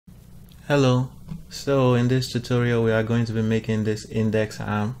Hello, so in this tutorial we are going to be making this index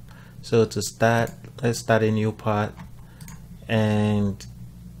arm. So to start, let's start a new part, and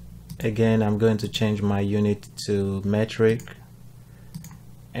again I'm going to change my unit to metric,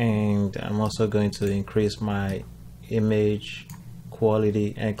 and I'm also going to increase my image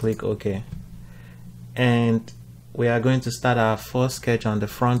quality and click OK. And we are going to start our first sketch on the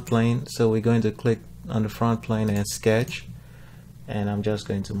front plane, so we're going to click on the front plane and sketch, and I'm just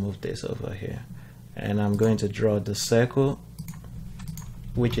going to move this over here, and I'm going to draw the circle,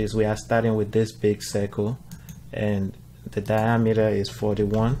 which is, we are starting with this big circle, and the diameter is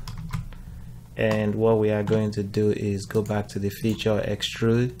 41. And what we are going to do is go back to the feature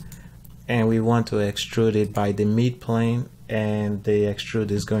extrude, and we want to extrude it by the mid plane, and the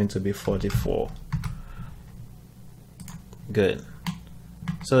extrude is going to be 44. Good.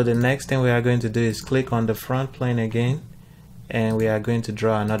 So the next thing we are going to do is click on the front plane again, and we are going to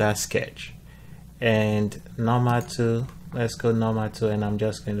draw another sketch. And normal 2, let's go normal 2, and I'm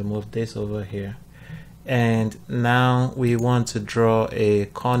just going to move this over here. And now we want to draw a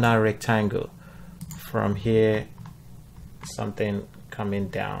corner rectangle from here, something coming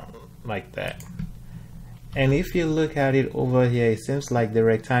down like that. And if you look at it over here, it seems like the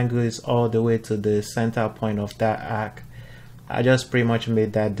rectangle is all the way to the center point of that arc. I just pretty much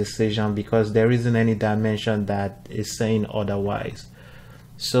made that decision because there isn't any dimension that is saying otherwise.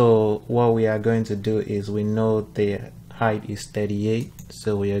 So what we are going to do is, we know the height is 38,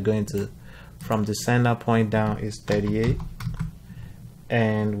 so we are going to, from the center point down is 38,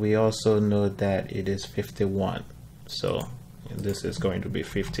 and we also know that it is 51, so this is going to be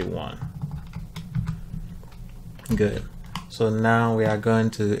 51. Good. So now we are going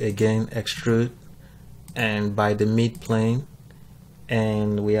to again extrude, and by the mid plane,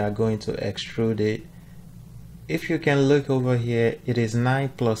 and we are going to extrude it. If you can look over here, it is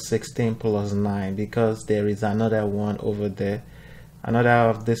 9 plus 16 plus 9, because there is another one over there, another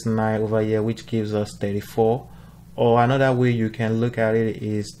of this 9 over here, which gives us 34. Or another way you can look at it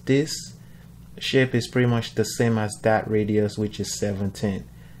is, this shape is pretty much the same as that radius, which is 17.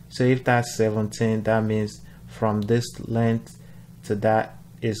 So if that's 17, that means from this length to that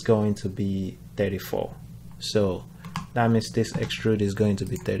is going to be 34. So that means this extrude is going to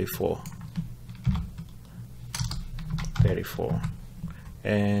be 34.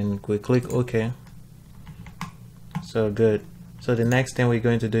 And we click OK. So good. So the next thing we're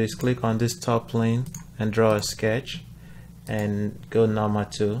going to do is click on this top plane and draw a sketch, and go normal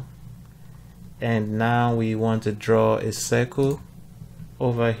 2. And now we want to draw a circle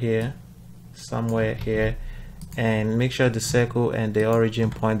over here, somewhere here, and make sure the circle and the origin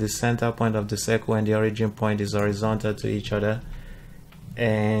point, the center point of the circle and the origin point, is horizontal to each other.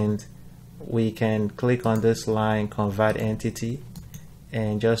 And we can click on this line, convert entity,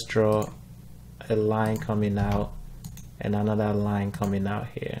 and just draw a line coming out and another line coming out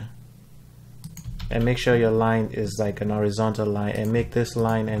here. And make sure your line is like an horizontal line, and make this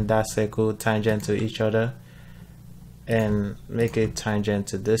line and that circle tangent to each other, and make it tangent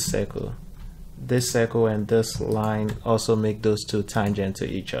to this circle. This circle and this line also make those two tangent to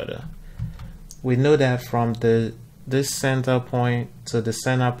each other. We know that from this center point to the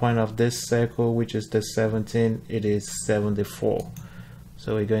center point of this circle, which is the 17, it is 74.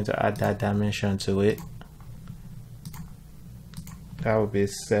 So we're going to add that dimension to it. That would be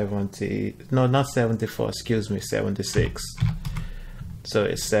 70, no, not 74, excuse me, 76. So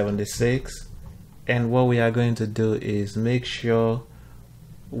it's 76. And what we are going to do is make sure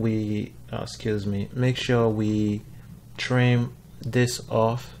we, make sure we trim this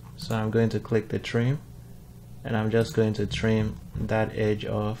off. So I'm going to click the trim, and I'm just going to trim that edge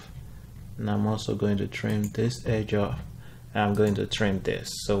off, and I'm also going to trim this edge off, and I'm going to trim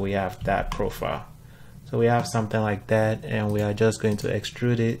this, so we have that profile. So we have something like that, and we are just going to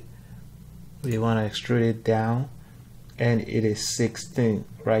extrude it. We want to extrude it down, and it is 16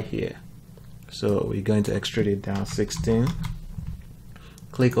 right here. So we're going to extrude it down 16.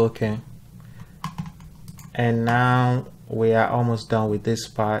 Click OK. And now we are almost done with this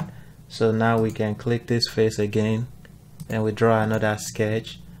part. So now we can click this face again, and we draw another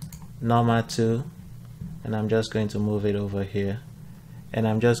sketch, normal 2, and I'm just going to move it over here. And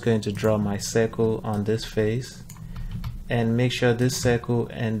I'm just going to draw my circle on this face, and make sure this circle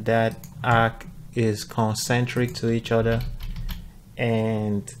and that arc is concentric to each other.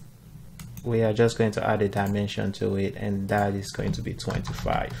 And we are just going to add a dimension to it, and that is going to be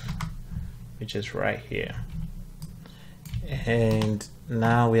 25, which is right here. And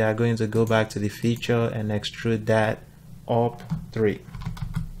now we are going to go back to the feature and extrude that up 3,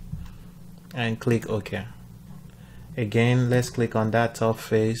 and click OK. Again, let's click on that top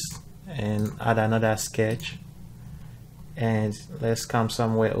face and add another sketch, and let's come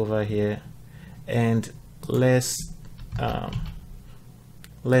somewhere over here, and let's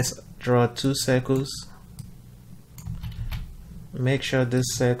draw two circles. Make sure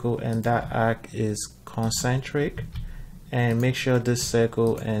this circle and that arc is concentric, and make sure this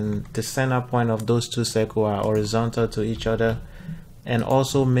circle and the center point of those two circles are horizontal to each other, and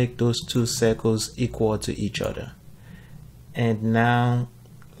also make those two circles equal to each other. And now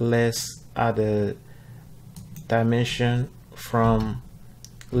let's add a dimension from,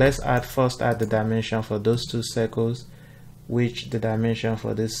 let's first add the dimension for those two circles, which the dimension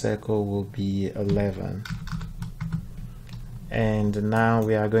for this circle will be 11. And now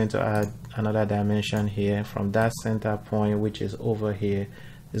we are going to add another dimension here from that center point, which is over here,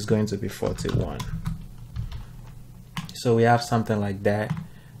 is going to be 41. So we have something like that.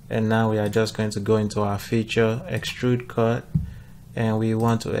 And now we are just going to go into our feature, Extrude Cut, and we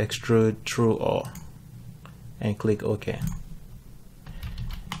want to extrude through all, and click OK.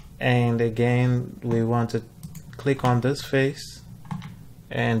 And again, we want to click on this face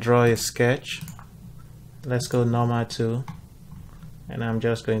and draw a sketch. Let's go normal 2, and I'm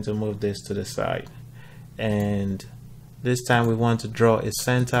just going to move this to the side. And this time we want to draw a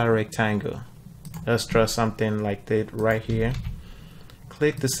center rectangle. Let's draw something like that right here.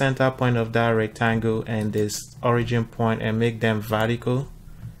 Click the center point of that rectangle and this origin point and make them vertical.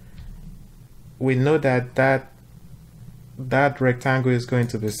 We know that that rectangle is going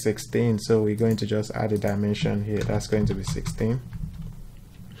to be 16, so we're going to just add a dimension here. That's going to be 16.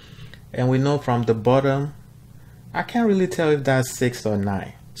 And we know from the bottom, I can't really tell if that's 6 or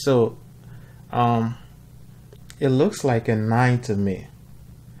 9. So it looks like a 9 to me,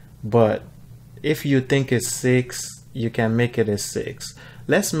 but if you think it's 6, you can make it a 6.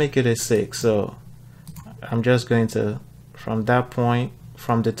 Let's make it a 6. So I'm just going to, from that point,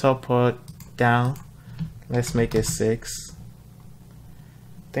 from the top part down, let's make it 6.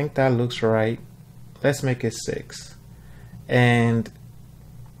 I think that looks right. Let's make it 6. And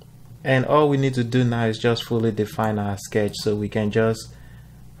all we need to do now is just fully define our sketch, so we can just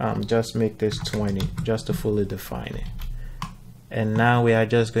make this 20 just to fully define it. And now we are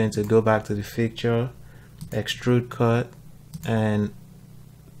just going to go back to the feature, Extrude Cut, and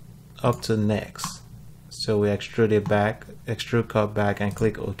up to next. So we extrude it back, Extrude Cut back, and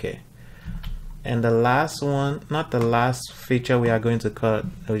click OK. And the last one, not the last feature we are going to cut,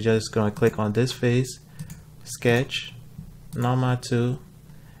 we're just going to click on this face, sketch, normal 2,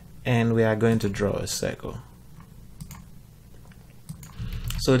 and we are going to draw a circle.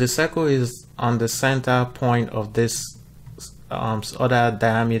 So the circle is on the center point of this other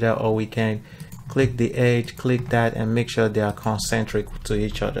diameter, or we can click the edge, click that, and make sure they are concentric to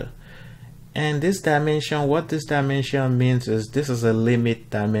each other. And this dimension, what this dimension means is this is a limit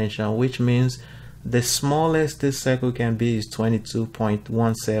dimension, which means the smallest this circle can be is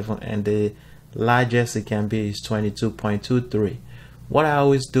 22.17, and the largest it can be is 22.23. What I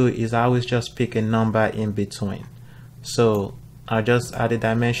always do is I always just pick a number in between. So I'll just add a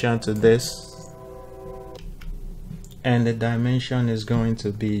dimension to this, and the dimension is going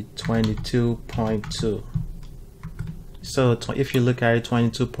to be 22.2. So if you look at it,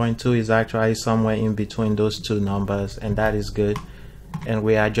 22.2 is actually somewhere in between those two numbers, and that is good. And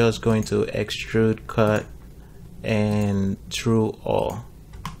we are just going to extrude cut and through all,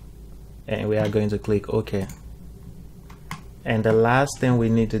 and we are going to click OK. And the last thing we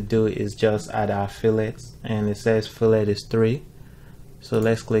need to do is just add our fillets, and it says fillet is 3. So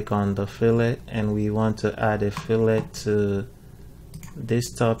let's click on the fillet, and we want to add a fillet to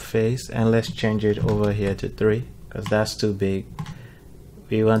this top face, and let's change it over here to 3 because that's too big.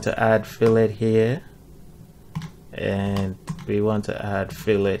 We want to add fillet here, and we want to add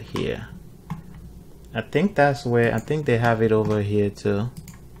fillet here. I think that's where, I think they have it over here too,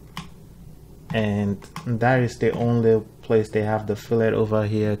 and that is the only place they have the fillet over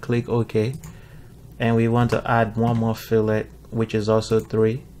here. Click OK, and we want to add one more fillet, which is also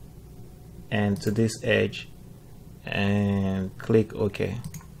 3, and to this edge, and click OK.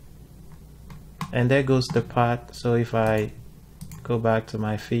 And there goes the part. So if I go back to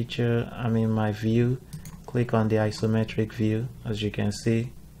my feature, I'm in my view, click on the isometric view, as you can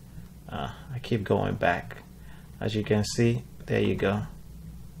see, I keep going back. As you can see, there you go.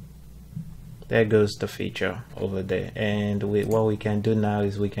 There goes the feature over there. And what we can do now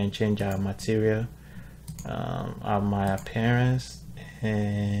is we can change our material, my appearance,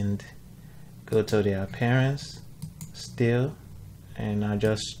 and go to the appearance, steel, and I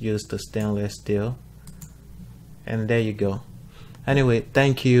just use the stainless steel, and there you go. Anyway,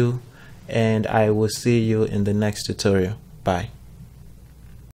 thank you, and I will see you in the next tutorial. Bye.